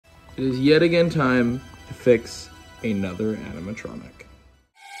It is yet again time to fix another animatronic.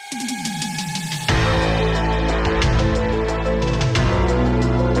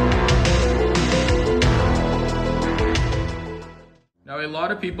 Now, a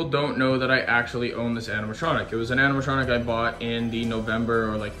lot of people don't know that I actually own this animatronic. It was an animatronic I bought in the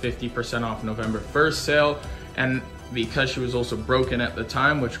November, or like 50% off November 1st sale. And because she was also broken at the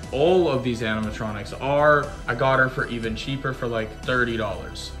time, which all of these animatronics are, I got her for even cheaper, for like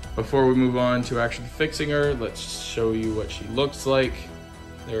 $30. Before we move on to actually fixing her, let's show you what she looks like.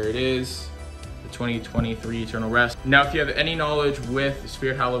 There it is. 2023 Eternal Rest. Now, if you have any knowledge with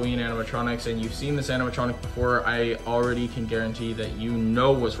Spirit Halloween animatronics and you've seen this animatronic before, I already can guarantee that you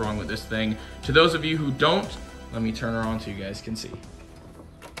know what's wrong with this thing. To those of you who don't, let me turn her on so you guys can see.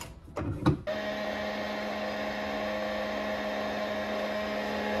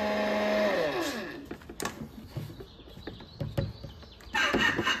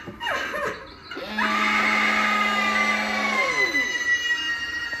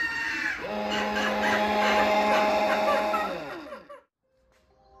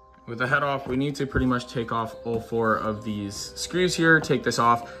 With the head off, we need to pretty much take off all 4 of these screws here, take this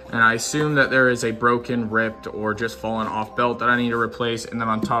off, and I assume that there is a broken, ripped, or just fallen off belt that I need to replace. And then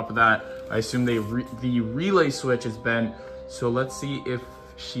on top of that, I assume the relay switch is bent. So let's see if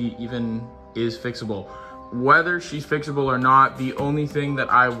she even is fixable. Whether she's fixable or not, the only thing that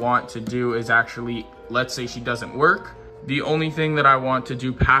I want to do is actually, let's say she doesn't work. The only thing that I want to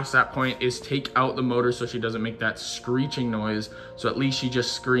do past that point is take out the motor so she doesn't make that screeching noise. So at least she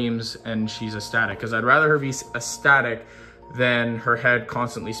just screams and she's a static. Because I'd rather her be a static than her head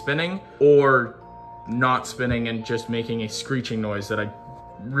constantly spinning, or not spinning and just making a screeching noise that I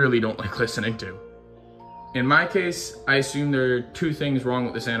really don't like listening to. In my case, I assume there are 2 things wrong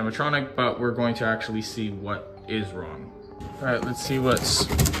with this animatronic, but we're going to actually see what is wrong. All right, let's see what's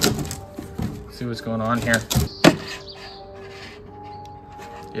going on here.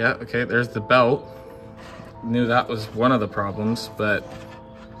 Yeah, okay, there's the belt. Knew that was one of the problems, but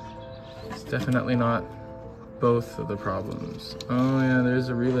it's definitely not both of the problems. Oh yeah, there's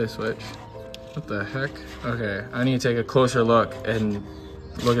a relay switch. What the heck? Okay, I need to take a closer look and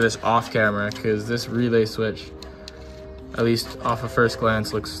look at this off camera, because this relay switch, at least off of first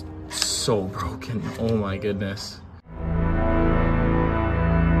glance, looks so broken. Oh my goodness.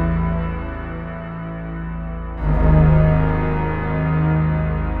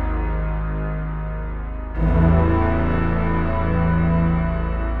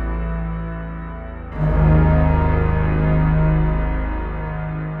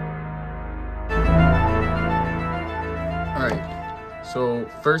 So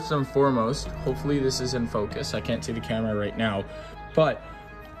first and foremost, hopefully this is in focus. I can't see the camera right now, but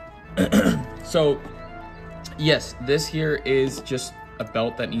so yes, this here is just a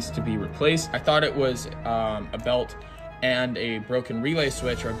belt that needs to be replaced. I thought it was a belt and a broken relay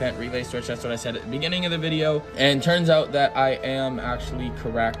switch, or a bent relay switch. That's what I said at the beginning of the video. And turns out that I am actually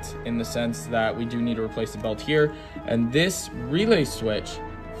correct, in the sense that we do need to replace the belt here. And this relay switch,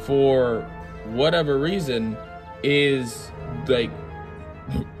 for whatever reason, is like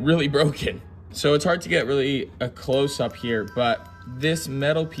really broken. So it's hard to get really a close up here, but this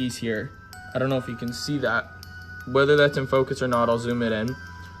metal piece here, I don't know if you can see that, whether that's in focus or not, I'll zoom it in,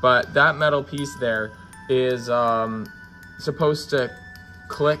 but that metal piece there is supposed to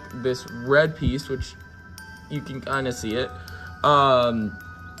click this red piece, which you can kind of see it, and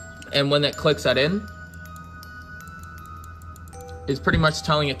when it clicks that in, it's pretty much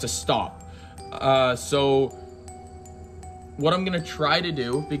telling it to stop. So what I'm gonna try to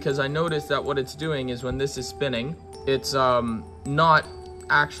do, because I noticed that what it's doing is when this is spinning, it's not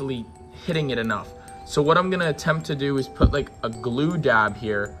actually hitting it enough. So what I'm gonna attempt to do is put like a glue dab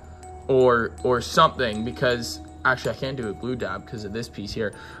here, or something, because actually I can't do a glue dab because of this piece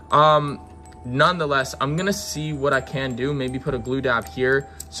here. Nonetheless, I'm gonna see what I can do. Maybe put a glue dab here,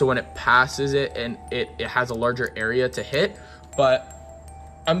 so when it passes it and it has a larger area to hit. But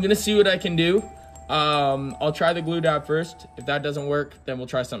I'm gonna see what I can do. I'll try the glue dab first. If that doesn't work, then we'll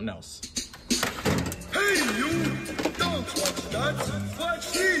try something else. Hey you! Don't watch that!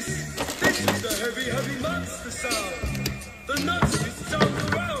 Watch this! This is the heavy monster sound! The nutsiest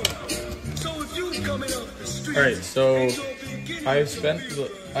sound around! So if you coming up the street... Alright, so I've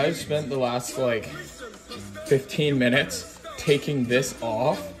spent the last like 15 minutes taking this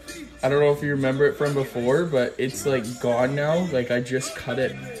off. I don't know if you remember it from before, but it's like gone now. Like I just cut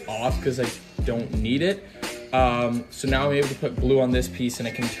it off because I don't need it. So now I'm able to put glue on this piece and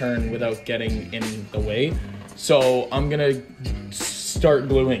it can turn without getting in the way. So I'm gonna start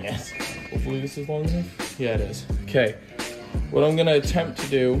gluing it. Hopefully this is long enough. Yeah, it is. Okay, what I'm gonna attempt to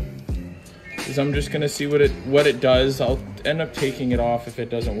do is I'm just gonna see what it does. I'll end up taking it off if it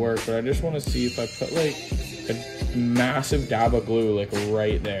doesn't work, but I just wanna see if I put like a massive dab of glue like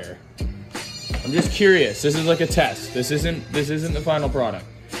right there. I'm just curious. This is like a test. This isn't the final product.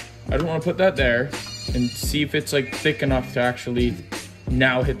 I don't want to put that there and see if it's like thick enough to actually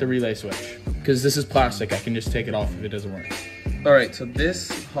now hit the relay switch. Because this is plastic, I can just take it off if it doesn't work. All right, so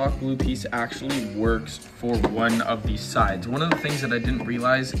this hot glue piece actually works for one of these sides. One of the things that I didn't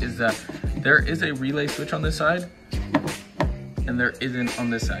realize is that there is a relay switch on this side and there isn't on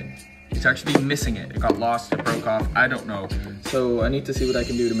this side. It's actually missing it. It got lost, it broke off, I don't know. So I need to see what I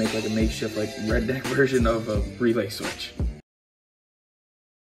can do to make like a makeshift like redneck version of a relay switch.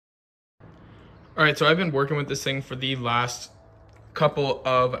 All right, so I've been working with this thing for the last couple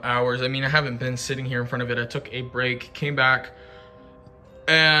of hours. I mean, I haven't been sitting here in front of it. I took a break, came back,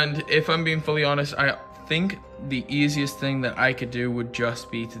 and if I'm being fully honest, I think the easiest thing that I could do would just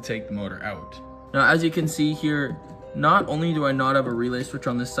be to take the motor out. Now, as you can see here, not only do I not have a relay switch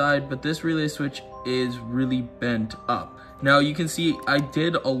on this side, but this relay switch is really bent up. Now you can see I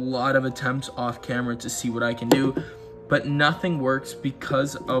did a lot of attempts off camera to see what I can do, but nothing works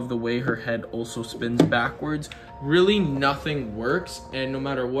because of the way her head also spins backwards. Really nothing works, and no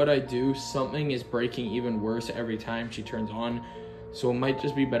matter what I do, something is breaking even worse every time she turns on. So it might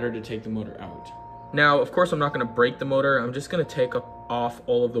just be better to take the motor out. Now, of course, I'm not gonna break the motor. I'm just gonna take off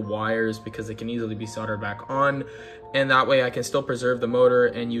all of the wires because they can easily be soldered back on. And that way I can still preserve the motor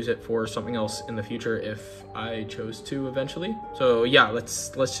and use it for something else in the future if I chose to eventually. So yeah, let's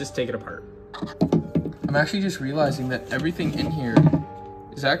just take it apart. I'm actually just realizing that everything in here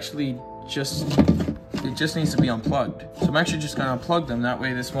is actually it just needs to be unplugged. So I'm actually just gonna unplug them. That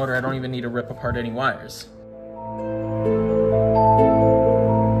way this motor, I don't even need to rip apart any wires.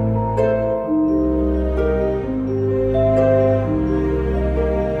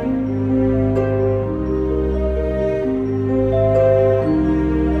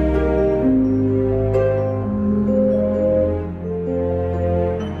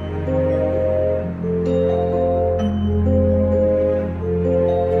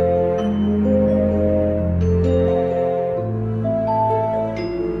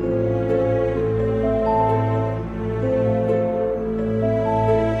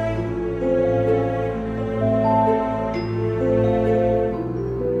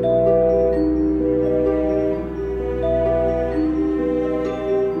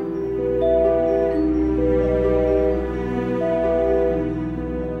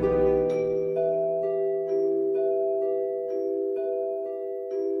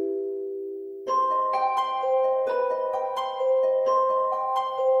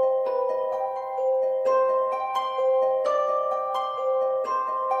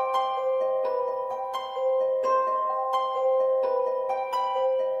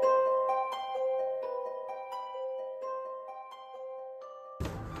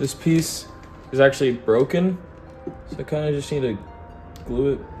 This piece is actually broken, so I kind of just need to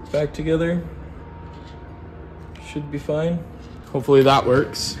glue it back together. Should be fine. Hopefully that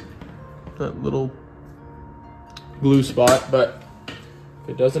works. That little glue spot, but if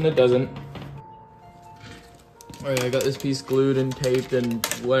it doesn't, it doesn't. All right, I got this piece glued and taped and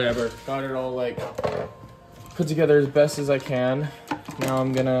whatever. Got it all like put together as best as I can. Now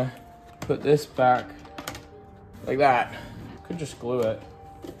I'm gonna put this back like that. Could just glue it.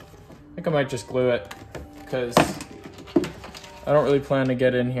 I think I might just glue it because I don't really plan to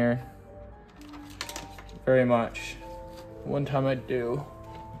get in here very much. One time I do.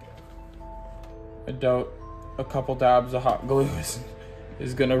 I doubt a couple dabs of hot glue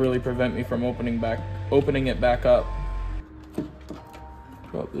is gonna really prevent me from opening it back up.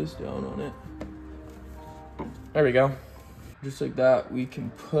 Drop this down on it. There we go. Just like that, we can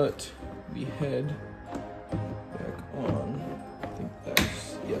put the head back on. I think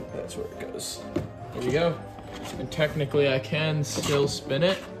that's where it goes. There we go. And technically I can still spin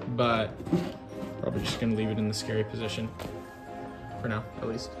it, but probably just gonna leave it in the scary position for now, at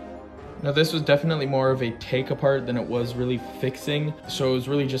least. Now this was definitely more of a take apart than it was really fixing. So it was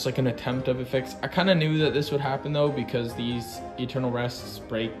really just like an attempt of a fix. I kind of knew that this would happen though, because these Eternal Rests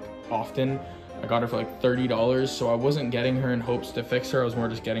break often. I got her for like $30, so I wasn't getting her in hopes to fix her. I was more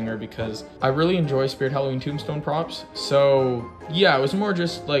just getting her because I really enjoy Spirit Halloween Tombstone props. So yeah, it was more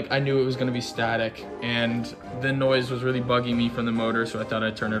just like I knew it was gonna be static and the noise was really bugging me from the motor, so I thought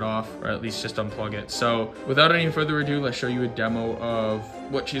I'd turn it off or at least just unplug it. So without any further ado, let's show you a demo of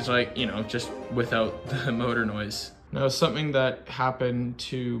what she's like, you know, just without the motor noise. Now, something that happened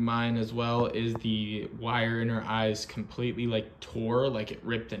to mine as well is the wire in her eyes completely like tore, like it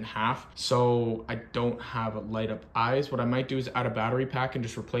ripped in half. So I don't have light up eyes. What I might do is add a battery pack and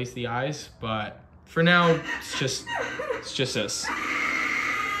just replace the eyes. But for now, it's just this.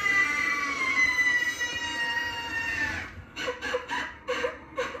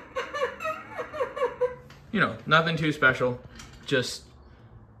 You know, nothing too special, just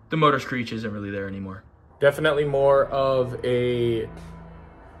the motor screech isn't really there anymore. Definitely more of a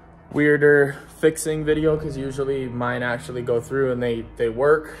weirder fixing video because usually mine actually go through and they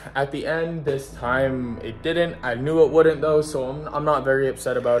work at the end. This time it didn't. I knew it wouldn't though, so I'm not very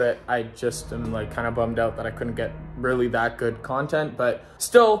upset about it. I just am like kind of bummed out that I couldn't get really that good content, but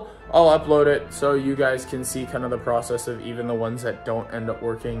still I'll upload it so you guys can see kind of the process of even the ones that don't end up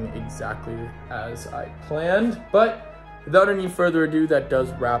working exactly as I planned. But without any further ado, that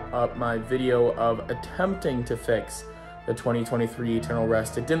does wrap up my video of attempting to fix the 2023 Eternal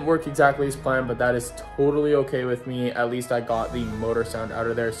Rest. It didn't work exactly as planned, but that is totally okay with me. At least I got the motor sound out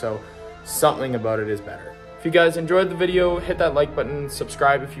of there, so something about it is better. If you guys enjoyed the video, hit that like button,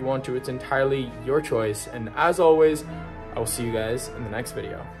 subscribe if you want to. It's entirely your choice. And as always, I will see you guys in the next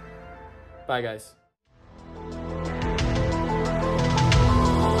video. Bye, guys.